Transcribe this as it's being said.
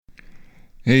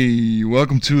Hey,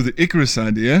 welcome to the Icarus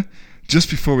idea. Just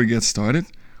before we get started,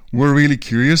 we're really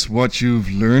curious what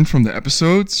you've learned from the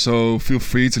episode, so feel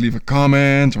free to leave a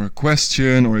comment or a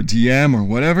question or a DM or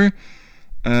whatever.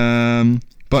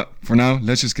 But for now,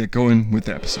 let's just get going with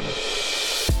the episode.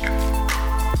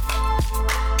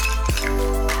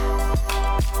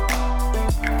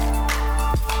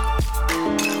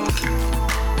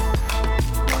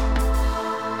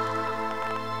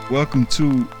 Welcome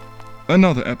to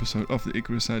another episode of the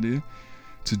Icarus idea.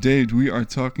 Today we are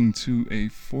talking to a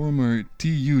former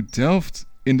TU Delft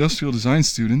industrial design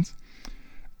student,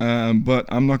 but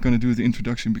I'm not going to do the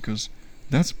introduction because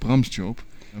that's Bram's job.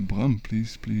 Bram,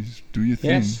 please do your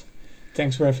thing. Yes,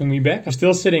 thanks for having me back. I'm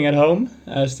still sitting at home,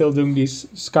 still doing these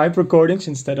Skype recordings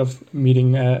instead of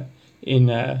meeting in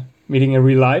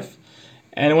real life.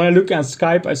 And when I look at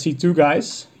Skype, I see two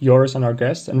guys, Joris and our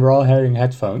guest, and we're all wearing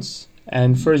headphones.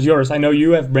 And first, Joris, I know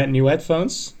you have brand new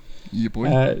headphones. Yeah,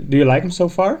 boy. Do you like them so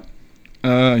far?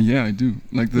 Yeah, I do.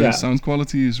 Like the sound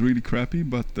quality is really crappy,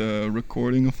 but the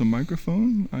recording of the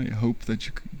microphone, I hope that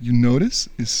you notice,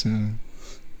 is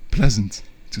pleasant,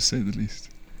 to say the least.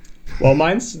 Well,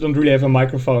 mine's don't really have a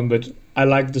microphone, but I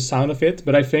like the sound of it.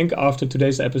 But I think after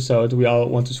today's episode, we all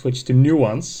want to switch to new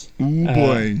ones. Ooh,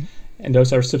 boy. And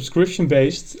those are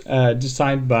subscription-based,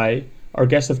 designed by our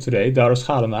guest of today, Dorus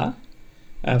Galama,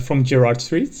 from Gerrard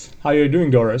Street. How are you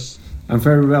doing, Dorus? I'm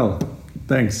very well,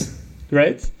 thanks.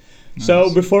 Great. Nice.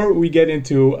 So before we get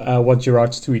into what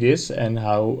Gerrard Street is and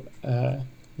how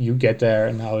you get there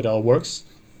and how it all works,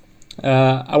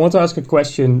 I want to ask a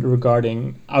question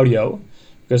regarding audio,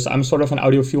 because I'm sort of an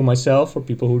audiophile myself. For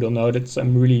people who don't know that,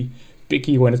 I'm really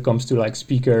picky when it comes to like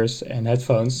speakers and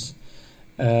headphones.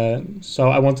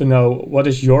 So I want to know, what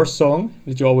is your song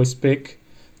that you always pick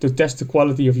to test the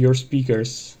quality of your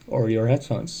speakers or your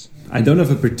headphones? I don't have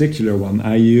a particular one.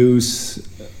 I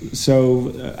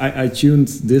tuned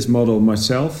this model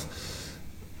myself.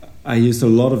 I used a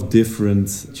lot of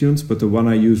different tunes, but the one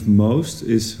I use most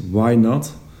is Why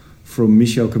Not from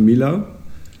Michel Camilo.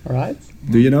 All right.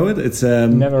 Do you know it? It's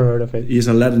never heard of it. He's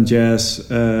a Latin jazz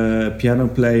piano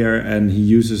player, and he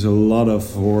uses a lot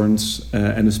of horns,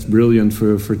 and it's brilliant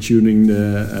for tuning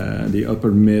the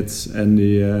upper mids and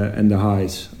the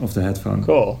highs of the headphone.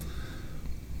 Cool.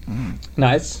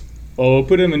 Nice. Well, we'll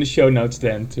put them in the show notes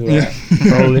then to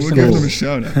for our listeners. We'll give them a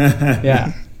shout out.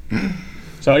 Yeah.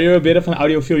 So are you a bit of an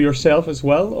audiophile yourself as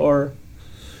well, or?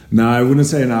 No, I wouldn't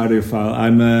say an audiophile.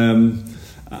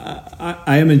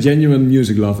 I am a genuine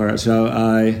music lover, so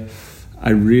I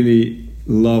really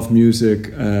love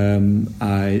music.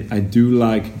 I do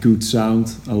like good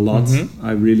sound a lot. Mm-hmm.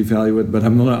 I really value it, but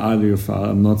I'm not an audiophile.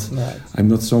 I'm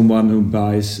not someone who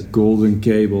buys golden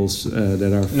cables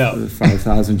that are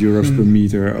 5,000 euros per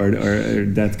meter or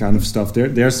that kind of stuff.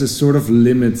 There's a sort of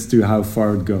limit to how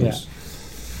far it goes. Yeah.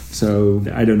 So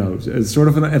I don't know. It's sort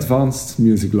of an advanced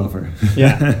music lover.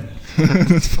 Yeah.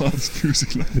 Advanced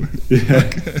music lover. Yeah.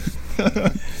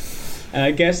 Okay. And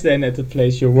I guess then at the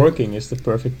place you're working is the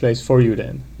perfect place for you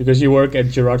then, because you work at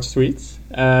Gerrard Street.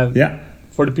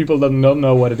 For the people that don't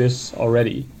know what it is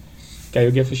already, can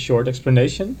you give a short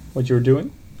explanation what you're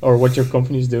doing or what your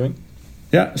company is doing?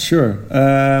 Yeah, sure.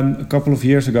 A couple of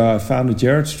years ago I founded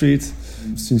Gerrard Street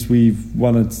since we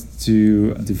wanted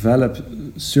to develop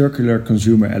circular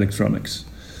consumer electronics.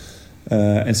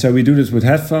 And so we do this with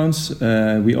headphones.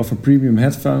 We offer premium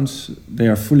headphones. They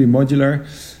are fully modular.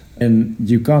 And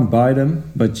you can't buy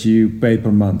them, but you pay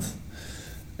per month.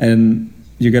 And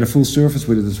you get a full service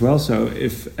with it as well. So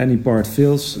if any part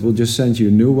fails, we'll just send you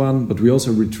a new one. But we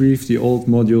also retrieve the old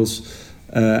modules.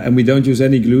 And we don't use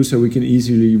any glue, so we can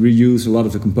easily reuse a lot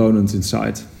of the components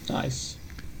inside. Nice.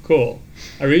 Cool.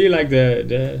 I really like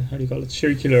the how do you call it,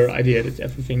 circular idea that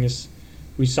everything is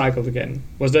recycled again.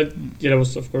 Was that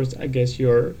was of course, I guess,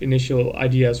 your initial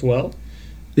idea as well?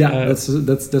 Yeah, that's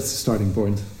the starting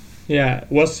point. Yeah,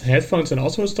 was headphones and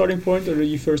also a starting point, or did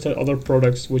you first have other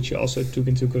products which you also took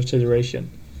into consideration?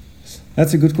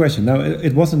 That's a good question. No,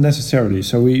 it wasn't necessarily.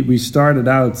 So we started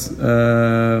out,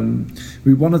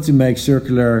 we wanted to make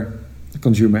circular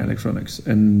consumer electronics.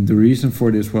 And the reason for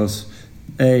this was,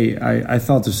 I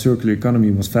thought the circular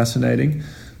economy was fascinating.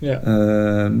 Yeah.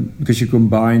 Because you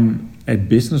combine a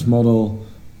business model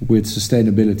with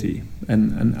sustainability.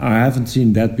 And I haven't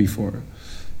seen that before.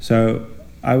 So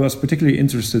I was particularly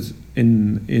interested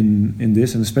in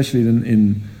this, and especially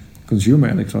in consumer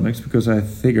electronics, because I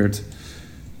figured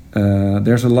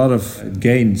there's a lot of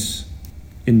gains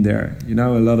in there. A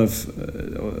lot of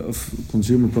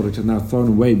consumer products are now thrown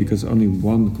away because only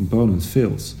one component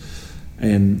fails.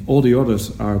 and all the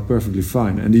others are perfectly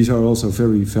fine. And these are also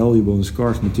very valuable and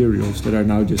scarce materials that are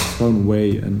now just thrown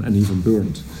away and even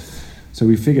burned. So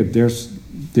we figured this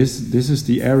is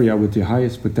the area with the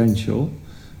highest potential,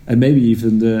 and maybe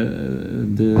even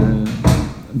the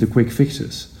quick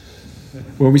fixes.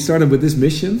 When we started with this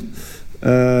mission,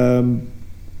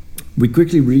 we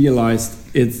quickly realized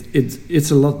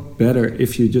it's a lot better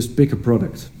if you just pick a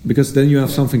product, because then you have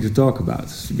something to talk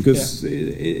about. Because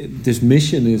this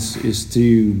mission is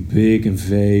too big and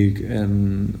vague,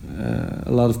 and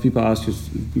a lot of people ask us,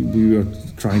 we are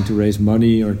trying to raise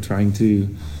money or trying to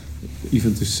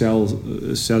even to sell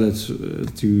it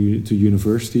to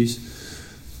universities.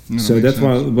 No, so that's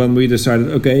why when we decided,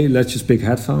 okay, let's just pick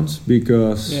headphones,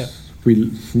 because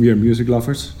we are music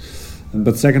lovers.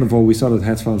 But second of all, we saw that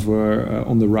headphones were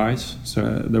on the rise,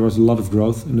 so there was a lot of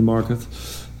growth in the market,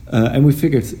 and we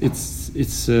figured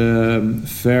it's a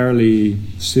fairly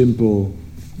simple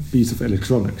piece of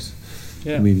electronics.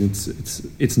 I mean,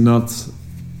 it's not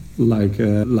like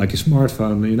a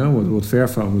smartphone, you know, what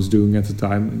Fairphone was doing at the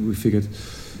time. And we figured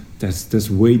that's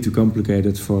way too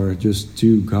complicated for just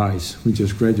two guys who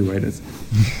just graduated.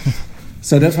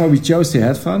 So that's why we chose the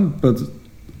headphone, but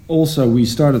also we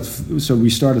started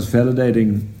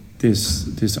validating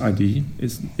this idea.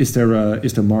 Is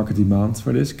there market demand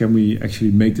for this? Can we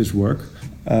actually make this work?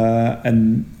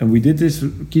 And we did this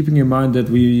keeping in mind that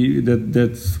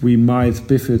we might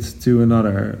pivot to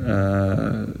another.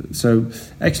 So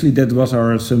actually that was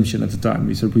our assumption at the time.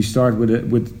 We said we start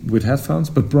with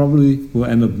headphones, but probably we'll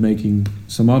end up making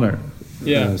some other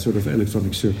sort of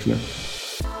electronic circular.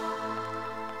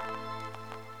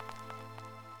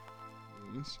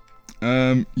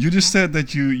 You just said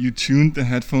that you tuned the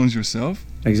headphones yourself.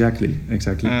 Exactly.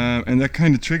 And that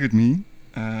kind of triggered me,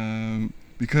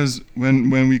 because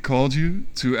when we called you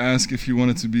to ask if you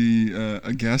wanted to be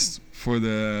a guest for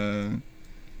the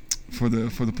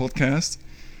podcast,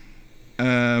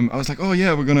 I was like, oh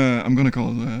yeah, I'm gonna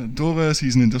call Dorus.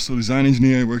 He's an industrial design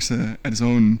engineer. He works at his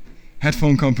own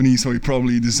headphone company, so he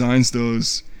probably designs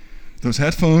those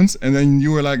headphones. And then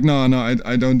you were like, no,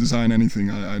 I don't design anything.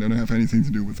 I don't have anything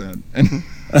to do with that. And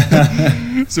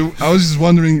so I was just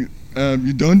wondering,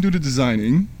 you don't do the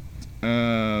designing.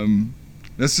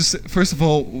 Let's just say, first of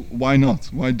all, why not?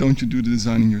 Why don't you do the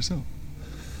designing yourself?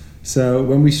 So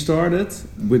when we started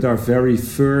with our very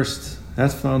first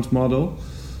headphones model,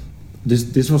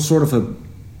 this was sort of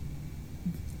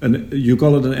you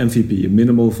call it an MVP, a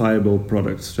minimal viable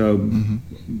product. So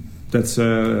that's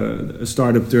a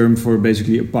startup term for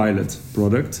basically a pilot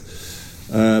product,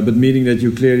 but meaning that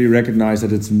you clearly recognize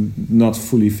that it's not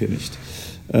fully finished.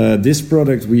 This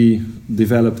product we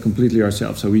developed completely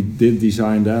ourselves, so we did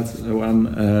design that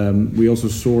one. We also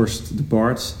sourced the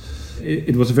parts.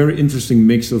 It was a very interesting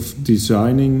mix of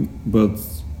designing, but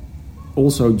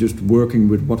also just working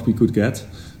with what we could get.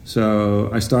 So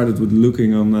I started with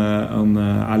looking on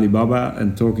Alibaba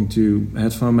and talking to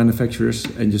headphone manufacturers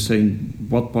and just saying,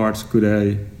 what parts could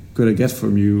I get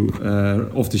from you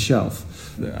off the shelf?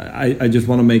 I just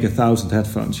want to make 1,000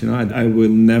 headphones. You know, I will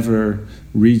never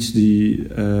reach the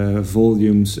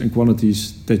volumes and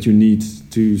quantities that you need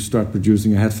to start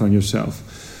producing a headphone yourself.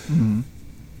 Mm-hmm.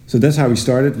 So that's how we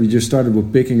started. We just started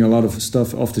with picking a lot of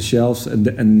stuff off the shelves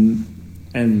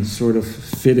and sort of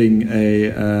fitting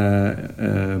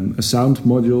a sound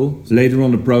module. Later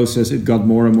on the process, it got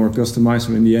more and more customized.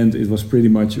 So in the end, it was pretty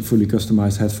much a fully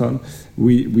customized headphone.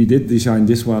 We did design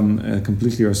this one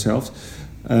completely ourselves,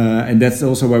 and that's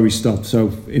also where we stopped. So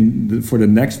for the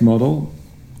next model,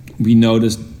 we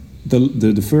noticed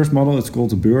the first model. It's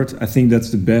called the Bird. I think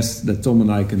that's the best that Tom and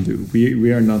I can do.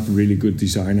 We are not really good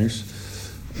designers.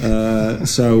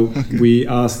 So we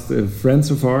asked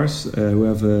friends of ours who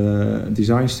have a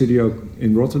design studio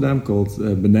in Rotterdam called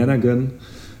Banana Gun,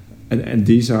 and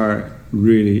these are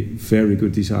really very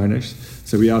good designers.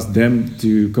 So we asked them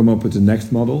to come up with the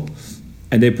next model,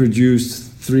 and they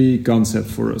produced 3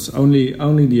 concepts for us.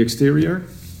 Only the exterior,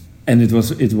 and it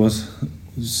was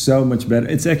so much better.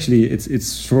 It's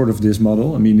sort of this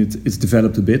model. I mean, it's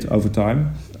developed a bit over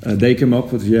time. They came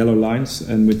up with yellow lines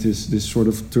and with this sort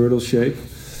of turtle shape.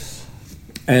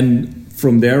 And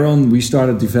from there on, we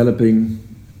started developing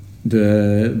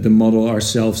the model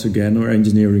ourselves again, or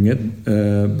engineering it,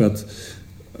 but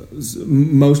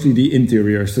mostly the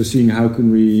interior. So seeing how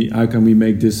can we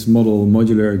make this model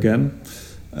modular again,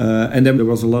 and then there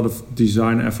was a lot of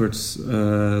design efforts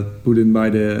put in by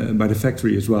the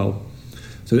factory as well.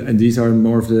 So and these are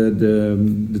more of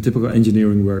the typical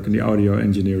engineering work and the audio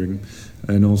engineering.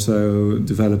 And also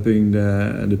developing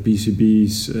the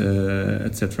PCBs,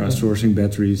 etc., sourcing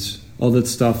batteries, all that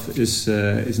stuff is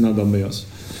not done by us.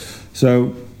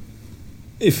 So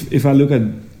if I look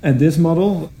at this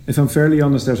model, if I'm fairly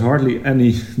honest, there's hardly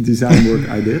any design work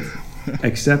I did,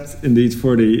 except indeed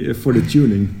for the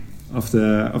tuning of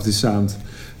the sound.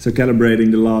 So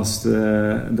calibrating the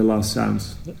last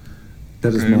sounds.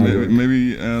 That is my work.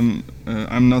 Maybe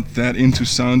I'm not that into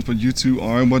sound, but you two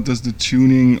are. What does the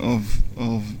tuning of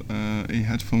a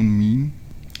headphone mean?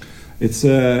 It's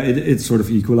sort of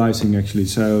equalizing actually.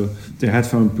 So the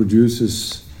headphone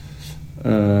produces.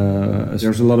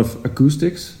 There's a lot of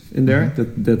acoustics in there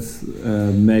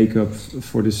that make up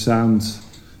for the sound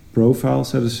profile,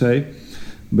 so to say.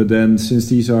 But then, since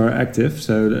these are active,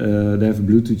 so they have a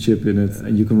Bluetooth chip in it,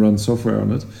 and you can run software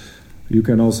on it. You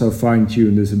can also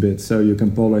fine-tune this a bit, so you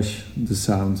can polish the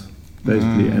sound,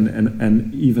 basically,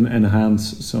 and even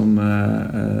enhance some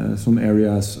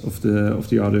areas of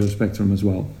the audio spectrum as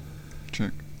well.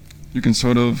 Check. You can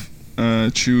sort of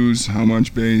choose how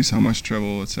much bass, how much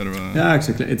treble, etc. Yeah,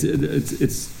 exactly.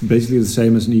 It's basically the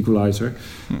same as an equalizer.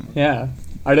 Yeah.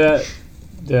 Are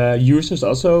the users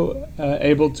also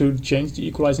able to change the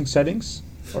equalizing settings?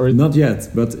 Or not yet,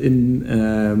 but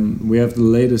we have the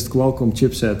latest Qualcomm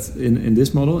chipset in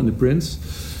this model, in the Prince,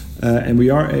 and we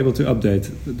are able to update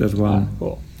that one.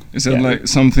 Cool. Is that like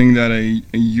something that a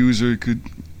user could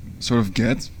sort of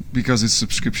get because it's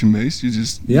subscription based? You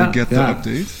get the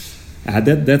update.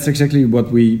 That's exactly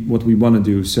what we want to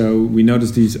do. So we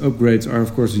notice these upgrades are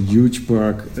of course a huge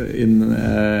perk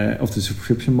of the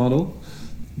subscription model,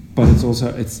 but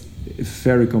it's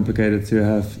very complicated to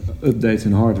have updates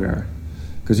in hardware.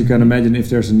 Because you can imagine if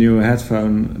there's a new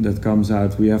headphone that comes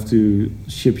out, we have to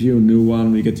ship you a new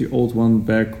one, we get the old one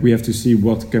back, we have to see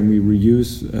what can we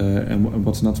reuse and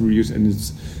what's not reused, and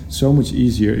it's so much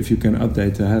easier if you can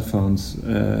update the headphones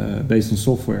based on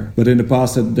software. But in the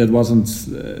past that wasn't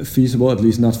feasible, at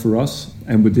least not for us,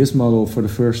 and with this model for the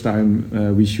first time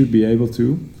we should be able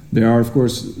to. There are of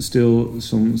course still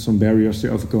some barriers to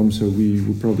overcome, so we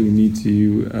will probably need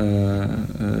to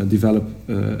develop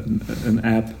an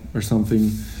app or something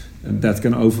that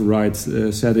can override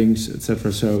settings,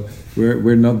 etc. So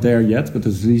we're not there yet, but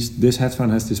at least this headphone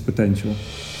has this potential.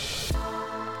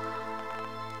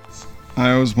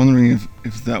 I was wondering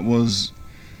if that was...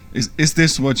 Is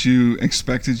this what you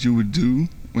expected you would do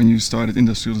when you started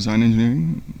industrial design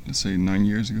engineering, let's say 9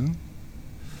 years ago?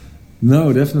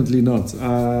 No, definitely not.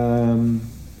 I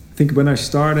think when I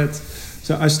started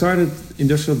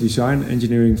industrial design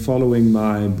engineering following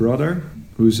my brother,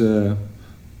 who's a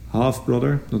half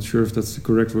brother. Not sure if that's the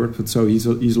correct word, but so he's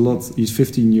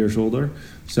 15 years older.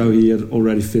 So he had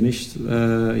already finished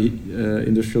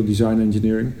industrial design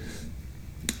engineering,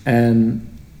 and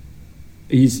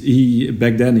he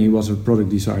back then he was a product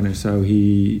designer. So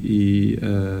he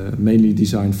mainly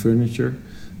designed furniture,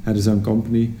 had his own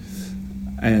company.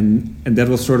 And that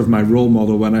was sort of my role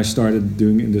model when I started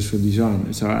doing industrial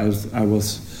design. So I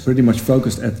was pretty much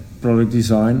focused at product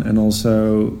design, and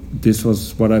also this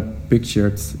was what I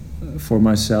pictured for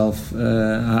myself,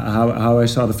 how I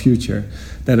saw the future,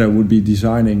 that I would be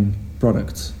designing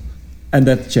products. And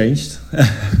that changed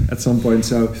at some point.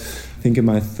 So I think in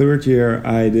my third year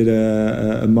I did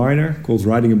a minor called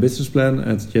Writing a Business Plan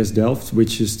at Yes Delft,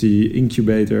 which is the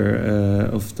incubator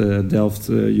of the Delft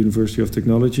University of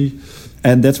Technology.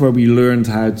 And that's where we learned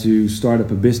how to start up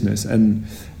a business. And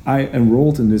I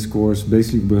enrolled in this course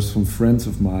basically because some friends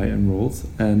of mine enrolled.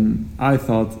 And I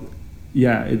thought,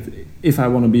 if I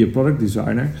want to be a product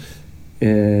designer,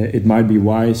 it might be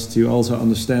wise to also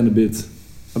understand a bit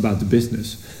about the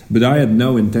business. But I had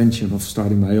no intention of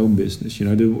starting my own business.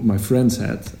 My friends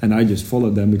had, and I just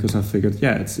followed them because I figured,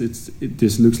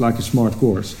 this looks like a smart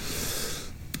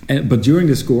course. But during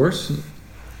this course,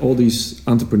 all these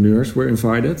entrepreneurs were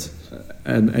invited.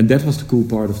 And that was the cool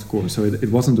part of the course. So it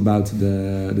wasn't about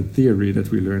the theory that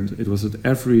we learned. It was at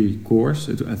every course.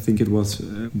 I think it was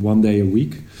 1 day a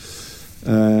week.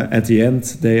 At the end,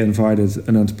 they invited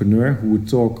an entrepreneur who would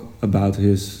talk about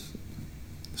his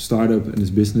startup and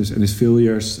his business and his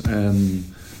failures, and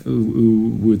who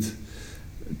would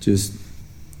just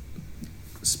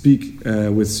speak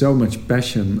with so much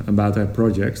passion about their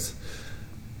projects.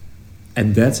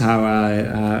 And that's how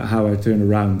I turned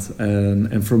around,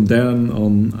 and from then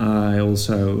on,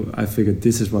 I figured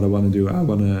this is what I want to do. I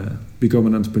want to become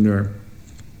an entrepreneur.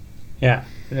 Yeah,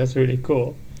 that's really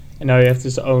cool. And now you have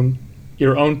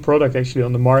your own product actually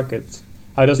on the market.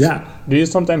 Do you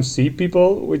sometimes see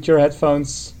people with your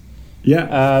headphones?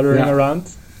 Running around?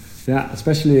 Yeah,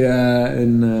 especially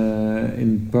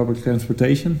in public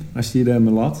transportation, I see them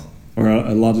a lot. Or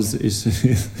a lot is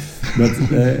but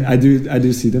I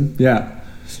do see them. Yeah,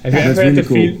 have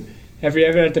you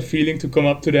ever had the feeling to come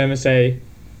up to them and say,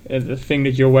 "The thing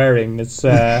that you're wearing, that's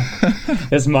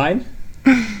mine"?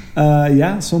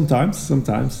 Yeah, sometimes,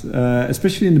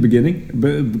 especially in the beginning,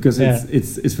 because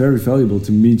it's very valuable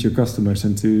to meet your customers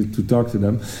and to talk to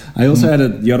them. I also had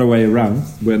it the other way around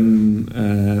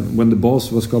when the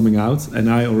boss was coming out and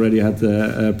I already had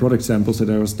the product samples that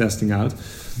I was testing out.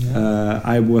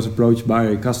 I was approached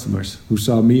by customers who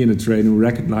saw me in a train, who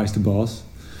recognized the boss.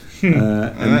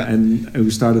 And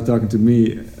who started talking to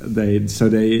me. They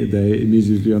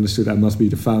immediately understood I must be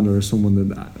the founder or someone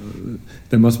that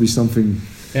there must be something.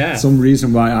 Yeah. Some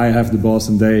reason why I have the boss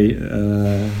and they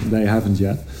haven't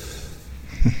yet.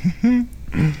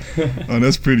 Oh,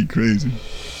 that's pretty crazy.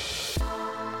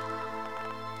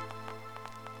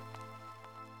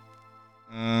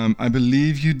 I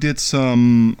believe you did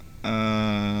some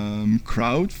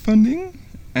crowdfunding,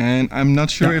 and I'm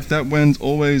not sure if that went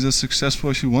always as successful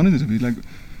as you wanted it to be. Like,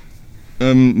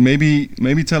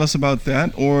 maybe tell us about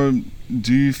that, or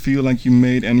do you feel like you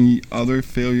made any other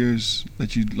failures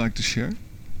that you'd like to share?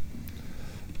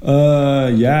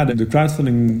 The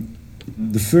crowdfunding,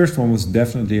 the first one was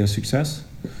definitely a success.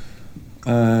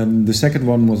 And the second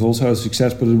one was also a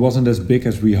success, but it wasn't as big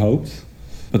as we hoped.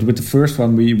 But with the first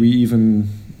one, we even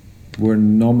were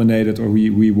nominated, or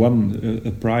we won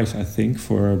a prize, I think,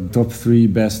 for top 3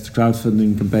 best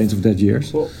crowdfunding campaigns of that year.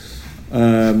 Cool.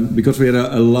 Because we had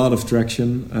a lot of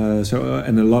traction,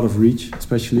 and a lot of reach,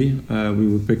 especially. We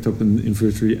were picked up in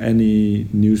virtually any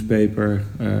newspaper.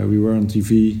 We were on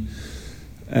TV.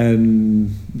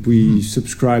 And we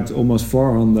subscribed almost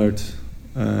 400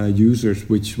 users,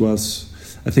 which was,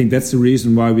 I think that's the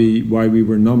reason why we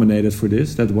were nominated for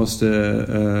this. That was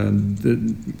the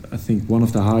I think one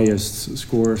of the highest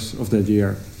scores of that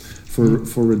year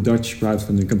for a Dutch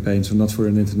crowdfunding campaign, so not for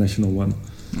an international one.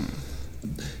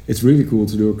 It's really cool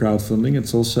to do a crowdfunding.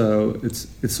 It's also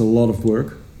it's a lot of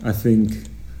work. I think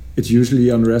it's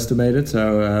usually underestimated.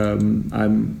 So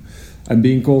I'm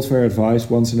being called for advice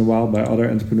once in a while by other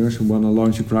entrepreneurs who want to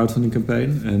launch a crowdfunding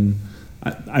campaign. And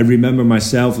I remember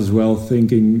myself as well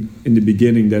thinking in the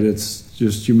beginning that it's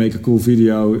just you make a cool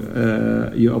video,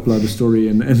 you upload a story,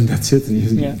 and that's it.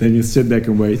 And then you sit back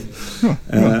and wait.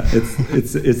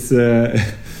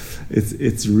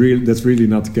 It's really, that's really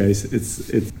not the case.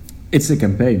 It's a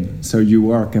campaign. So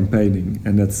you are campaigning,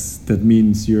 and that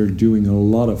means you're doing a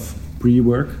lot of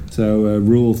pre-work. So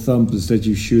rule of thumb is that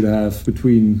you should have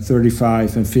between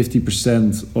 35 and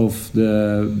 50% of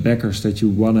the backers that you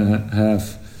want to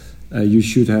have. You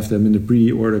should have them in the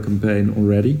pre-order campaign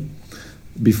already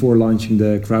before launching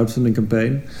the crowdfunding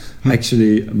campaign.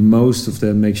 Actually, most of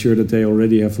them make sure that they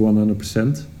already have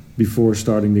 100% before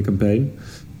starting the campaign.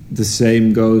 The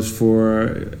same goes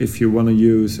for if you want to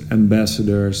use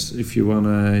ambassadors, if you want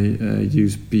to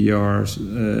use PRs,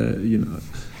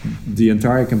 the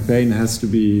entire campaign has to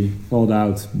be thought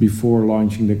out before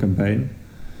launching the campaign.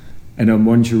 And then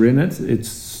once you're in it,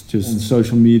 it's just on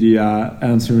social media,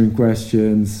 answering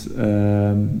questions,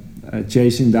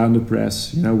 chasing down the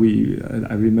press. I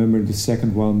remember the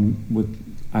second one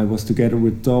I was together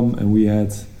with Tom, and we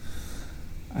had,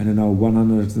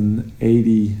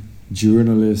 180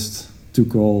 journalists to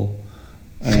call.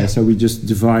 So we just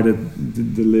divided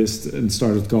the list and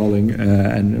started calling,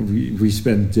 and we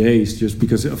spent days just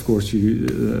because, of course,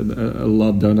 a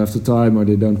lot don't have the time or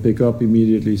they don't pick up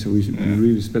immediately. So we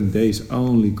really spent days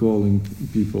only calling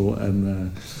people,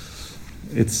 and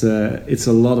it's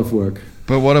a lot of work.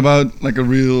 But what about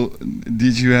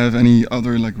did you have any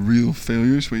other real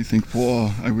failures where you think,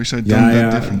 whoa, I wish I'd done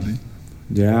that differently?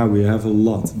 Yeah, we have a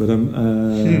lot, but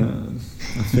I'm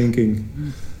thinking,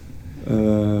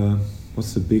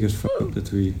 what's the biggest fuck up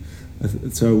that we...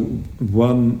 So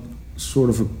one sort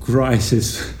of a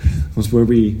crisis was where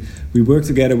we worked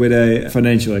together with a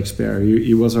financial expert.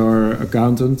 He was our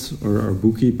accountant or our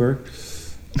bookkeeper.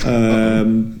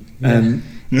 And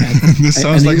this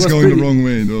sounds like it's going the wrong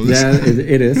way, though. Yeah,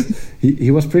 it is.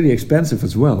 He was pretty expensive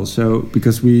as well. So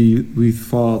because we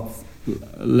thought,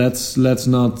 let's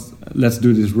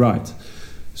do this right.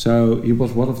 So he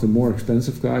was one of the more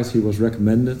expensive guys. He was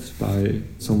recommended by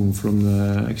someone from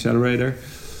the accelerator.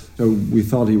 So we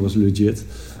thought he was legit.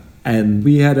 And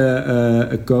we had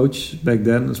a coach back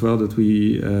then as well that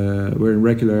we were in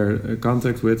regular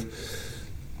contact with.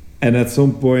 And at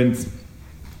some point,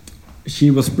 she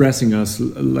was pressing us,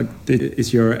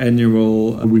 is your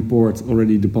annual report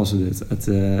already deposited at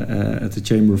the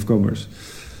Chamber of Commerce?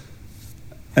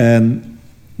 And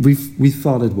we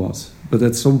thought it was. But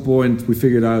at some point, we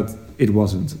figured out it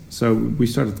wasn't. So we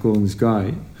started calling this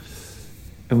guy,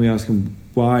 and we asked him,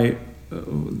 why,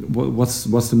 what's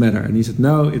the matter? And he said,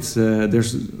 no, it's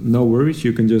there's no worries.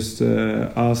 You can just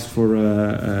ask for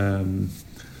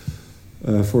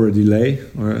for a delay,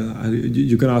 or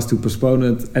you can ask to postpone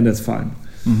it, and that's fine.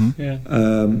 Yeah.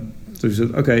 So we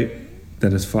said, okay,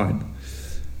 that is fine.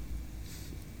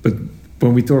 But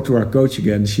when we talked to our coach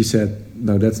again, she said,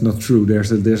 no, that's not true.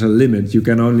 There's a limit. You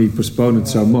can only postpone it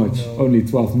so much. No. Only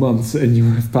 12 months, and you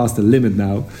have passed the limit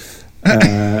now.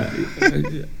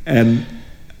 And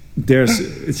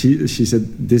she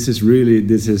said, this is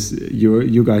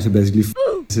you guys are basically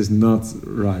this is not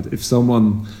right. If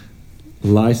someone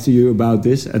lies to you about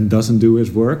this and doesn't do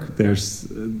his work,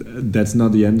 that's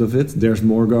not the end of it. There's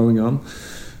more going on.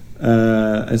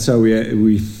 And so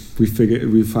we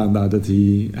found out that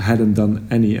he hadn't done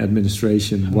any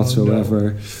administration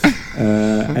whatsoever.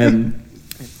 No. And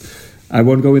I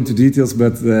won't go into details,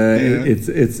 but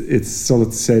it's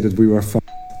solid to say that we were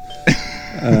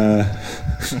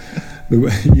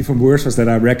even worse was that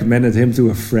I recommended him to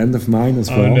a friend of mine as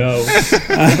well. Oh no!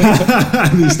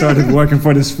 And he started working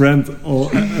for this friend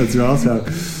as well. So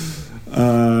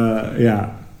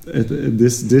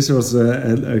this was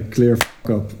a clear fuck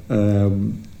up.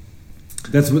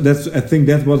 I think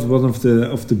that was one of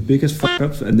the biggest fuck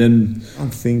ups. And then I'm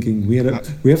thinking we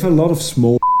have a lot of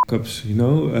small fuck ups, you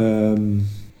know.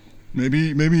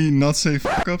 Maybe not say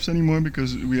fuck ups anymore,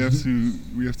 because we have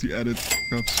to edit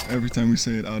fuck ups every time we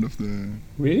say it out of the.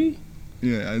 Really?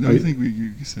 Yeah, I don't think we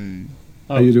can say.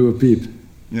 Oh, you do a peep.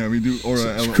 Yeah, we do, or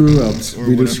screw ups.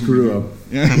 We do screw up.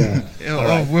 Yeah.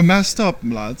 Oh, we're messed up,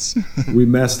 lads. We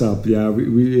messed up. Yeah,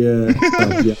 we up,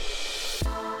 yeah.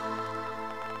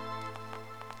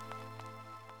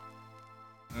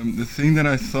 The thing that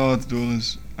I thought,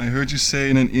 Dorus, I heard you say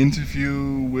in an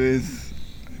interview with.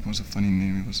 It was a funny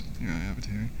name. I have it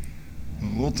here.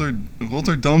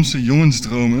 Rotterdamse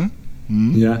jongensdromen.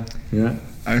 Yeah.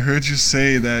 I heard you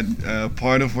say that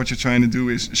part of what you're trying to do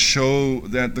is show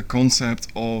that the concept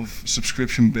of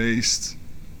subscription-based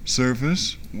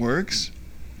service works.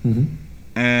 Mm-hmm.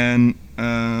 And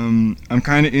I'm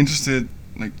kind of interested,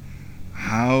 like,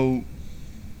 how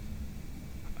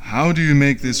do you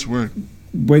make this work?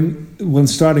 When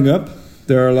starting up,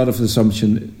 there are a lot of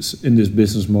assumptions in this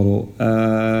business model,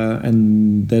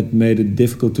 and that made it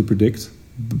difficult to predict.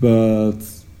 But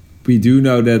we do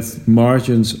know that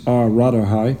margins are rather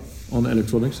high on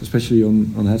electronics, especially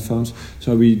on headphones.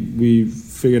 So we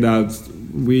figured out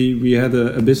we had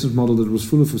a business model that was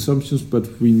full of assumptions, but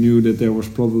we knew that there was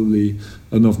probably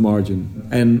enough margin.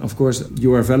 And of course,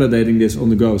 you are validating this on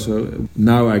the go. So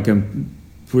now I can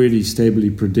pretty stably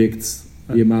predict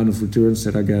the amount of returns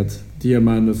that I get, the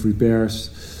amount of repairs.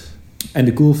 And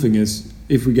the cool thing is,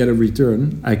 if we get a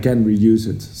return, I can reuse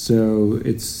it. So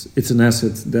it's an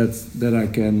asset that I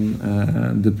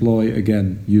can deploy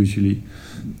again, usually.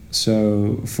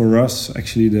 So for us,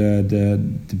 actually, the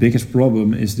biggest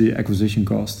problem is the acquisition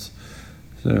costs.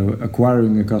 So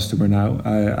acquiring a customer now,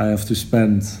 I have to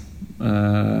spend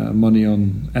money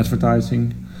on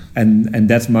advertising. And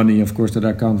that's money, of course, that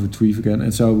I can't retrieve again.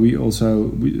 And so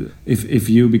if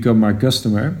you become my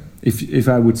customer, if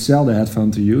I would sell the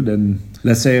headphone to you, then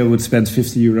let's say I would spend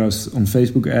 50 euros on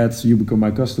Facebook ads. You become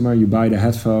my customer. You buy the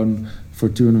headphone for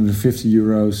 250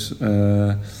 euros,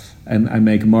 and I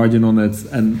make a margin on it.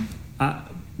 And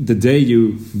the day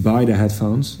you buy the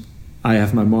headphones, I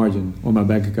have my margin on my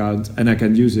bank account, and I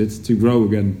can use it to grow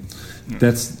again. Yeah.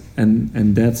 That's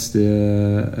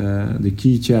the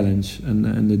key challenge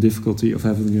and the difficulty of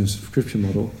having a subscription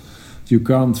model. You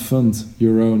can't fund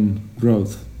your own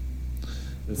growth.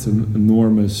 That's an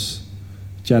enormous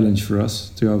challenge for us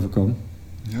to overcome.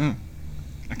 Yeah,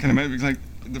 I can imagine. Like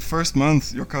the first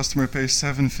month, your customer pays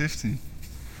 750.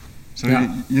 So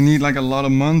you need like a lot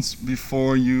of months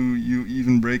before you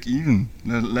even break even,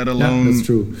 let alone that's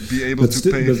true. Be able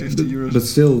to pay 50 euros. But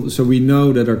still, so we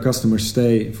know that our customers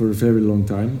stay for a very long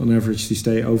time. On average, they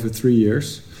stay over 3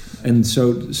 years. And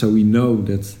so we know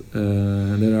that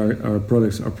our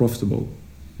products are profitable.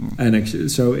 And actually,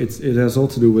 so it has all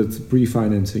to do with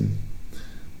pre-financing.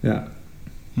 Yeah.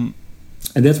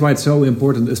 And that's why it's so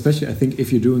important, especially I think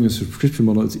if you're doing a subscription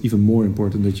model, it's even more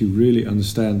important that you really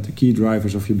understand the key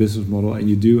drivers of your business model and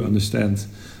you do understand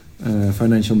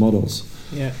financial models.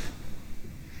 Yeah.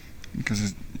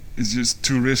 Because it's just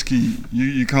too risky.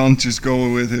 You can't just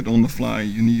go with it on the fly.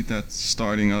 You need that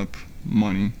starting up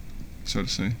money, so to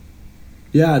say.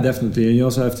 Yeah, definitely. And you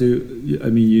also have to,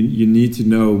 you need to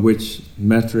know which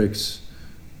metrics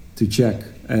to check.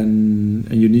 And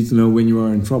you need to know when you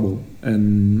are in trouble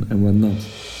and when not.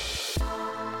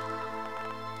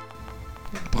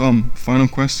 Bram, final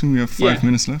question. We have 5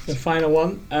 minutes left. The final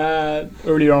one.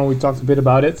 Earlier on we talked a bit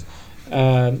about it.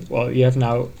 You have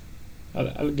now,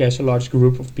 I guess, a large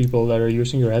group of people that are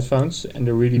using your headphones and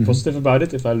they're really positive about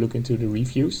it if I look into the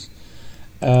reviews.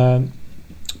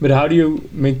 But how do you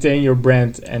maintain your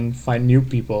brand and find new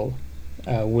people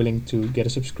willing to get a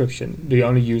subscription? Do you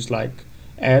only use like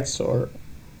ads, or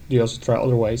do you also try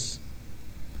other ways?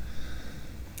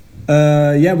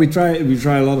 We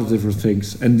try a lot of different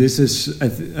things, and this is I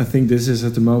think this is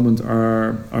at the moment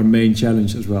our main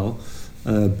challenge as well.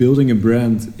 Building a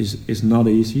brand is not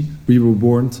easy. We were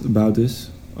warned about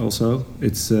this also.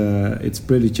 It's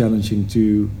pretty challenging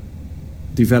to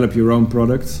develop your own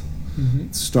product,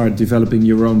 start developing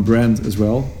your own brand as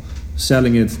well,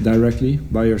 selling it directly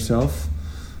by yourself,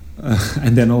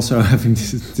 and then also having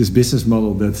this business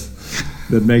model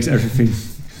that makes everything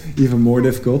even more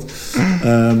difficult.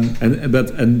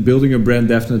 And building a brand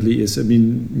definitely is. I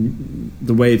mean,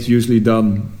 the way it's usually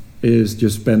done is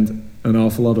just spend an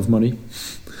awful lot of money,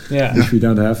 which we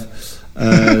don't have.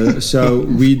 So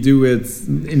we do it.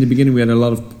 In the beginning, we had a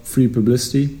lot of free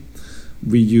publicity.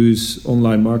 We use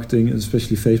online marketing,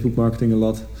 especially Facebook marketing, a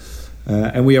lot,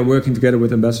 and we are working together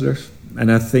with ambassadors.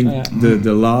 And I think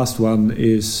the last one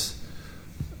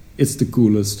it's the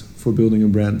coolest for building a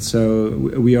brand. So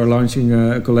we are launching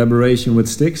a collaboration with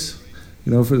Styx,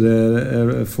 for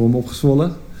the Vorm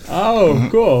Opgezwollen. Oh,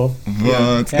 cool!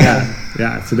 What?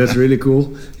 Yeah. So that's really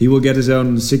cool. He will get his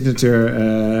own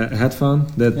signature headphone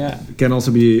that can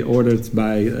also be ordered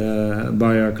by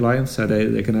our clients. So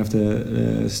they can have the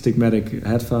Stigmatic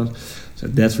headphone. So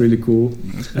that's really cool.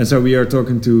 And so we are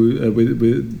talking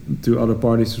to other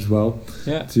parties as well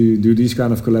to do these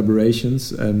kind of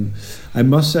collaborations. And I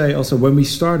must say also, when we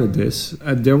started this,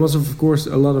 there was of course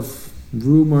a lot of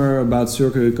rumor about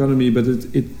circular economy, but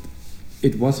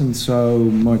it wasn't so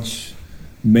much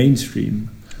mainstream.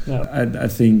 I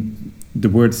think the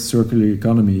word circular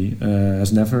economy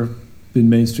has never been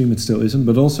mainstream. It still isn't.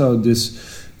 But also this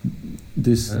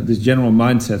general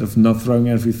mindset of not throwing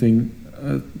everything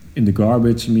in the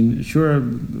garbage. I mean, sure,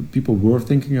 people were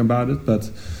thinking about it,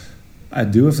 but I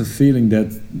do have a feeling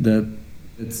that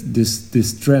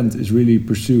this trend is really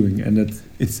pursuing, and that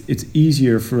it's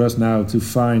easier for us now to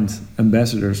find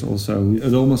ambassadors. Also,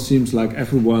 it almost seems like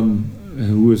everyone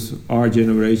who is our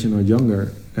generation or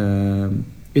younger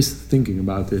is thinking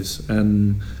about this,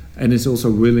 and is also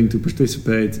willing to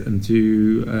participate and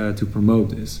to promote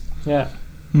this.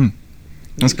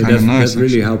 That's kind of nice. That's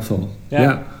really helpful.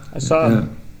 I saw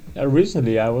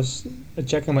recently. I was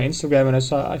checking my Instagram, and I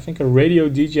saw, I think, a radio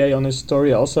DJ on his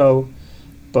story also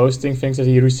posting things that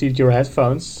he received your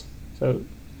headphones. So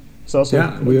it's also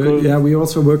we're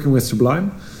also working with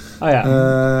Sublime. And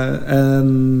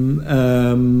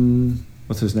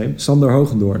what's his name? Sander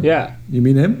Hogendoorn. Yeah. You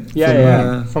mean him?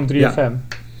 From 3FM.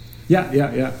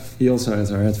 Yeah. He also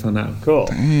has our headphone now. Cool.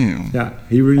 Damn. Yeah,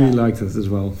 he really liked it as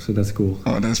well, so that's cool.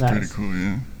 Oh, that's pretty cool.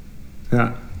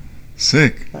 Yeah.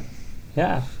 Sick.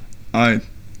 Yeah. Alright.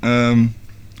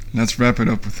 Let's wrap it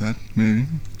up with that, maybe.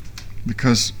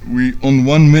 Because we, on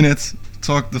 1 minute,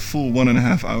 talked the full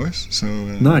 1.5 hours. So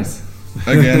nice.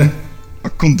 Again,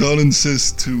 our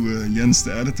condolences to Jens,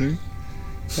 the editor.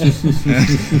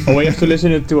 We have to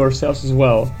listen it to ourselves as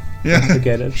well. Yeah. To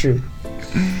get it too.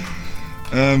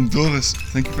 Doris,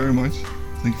 thank you very much.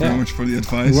 Thank you very much for the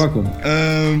advice. You're welcome.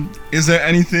 Is there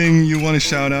anything you want to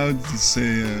shout out? To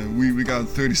say we got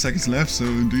 30 seconds left, so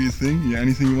do you think? Yeah,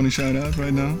 anything you want to shout out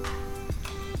right now?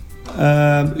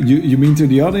 You mean to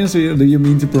the audience, or do you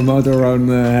mean to promote our own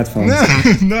headphones?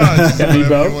 No, just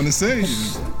whatever you want to say.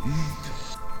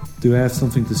 Do I have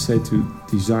something to say to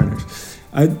designers?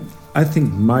 I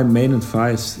think my main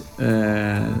advice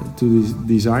to these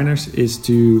designers is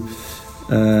to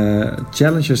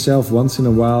challenge yourself once in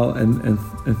a while and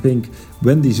think,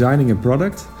 when designing a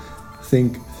product,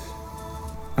 think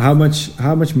how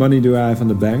much money do I have in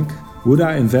the bank? Would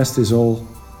I invest this all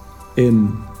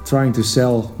in trying to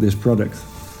sell this product?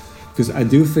 Because I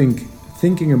do think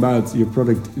thinking about your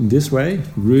product in this way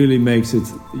really makes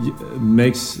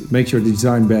your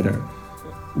design better.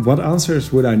 What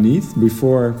answers would I need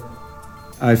before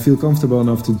I feel comfortable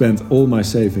enough to spend all my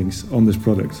savings on this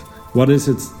product? What is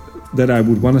it that I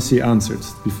would want to see answered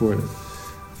before that?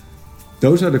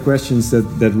 Those are the questions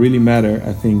that really matter,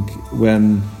 I think,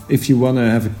 if you want to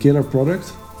have a killer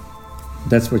product,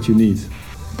 that's what you need.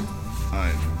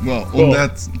 Well, on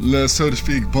that, so to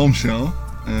speak, bombshell,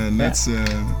 let's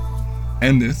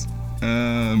end it.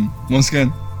 Once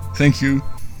again, thank you.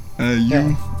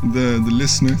 The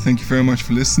listener, thank you very much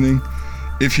for listening.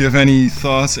 If you have any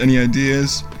thoughts, any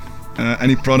ideas,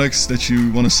 any products that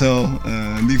you want to sell,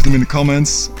 leave them in the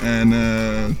comments and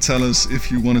tell us if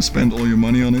you want to spend all your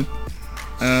money on it.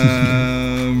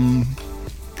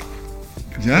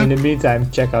 In the meantime,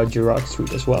 check out Gerard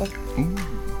Street as well.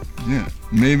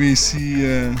 Maybe see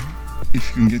if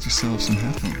you can get yourself some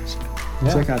headphones.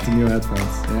 Yeah. Check out the new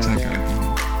headphones. Yeah. Check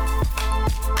out.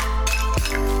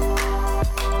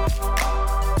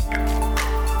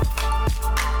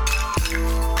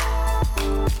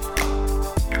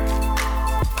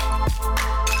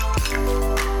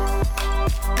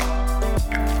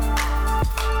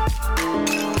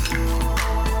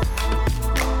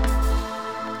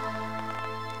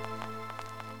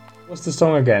 What's the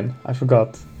song again? I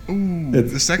forgot. Ooh,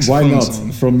 It's the saxophone Why Not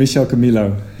song. from Michel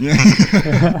Camilo.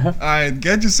 Yeah. Alright,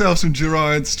 get yourself some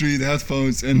Gerard Street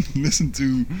headphones and listen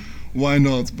to Why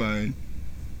Not by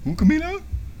who, Camilo?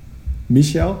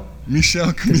 Michel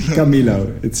Michel Camilo.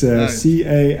 Camilo. It's Right.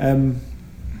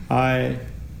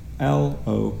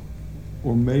 Camilo.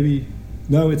 Or maybe...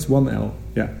 No, it's one L.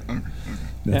 Yeah. Okay.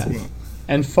 That's Yeah. it. Well,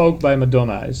 And Folk by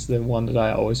Madonna is the one that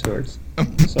I always heard.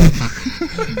 So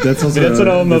That's also That's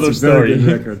another a very story. good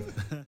record.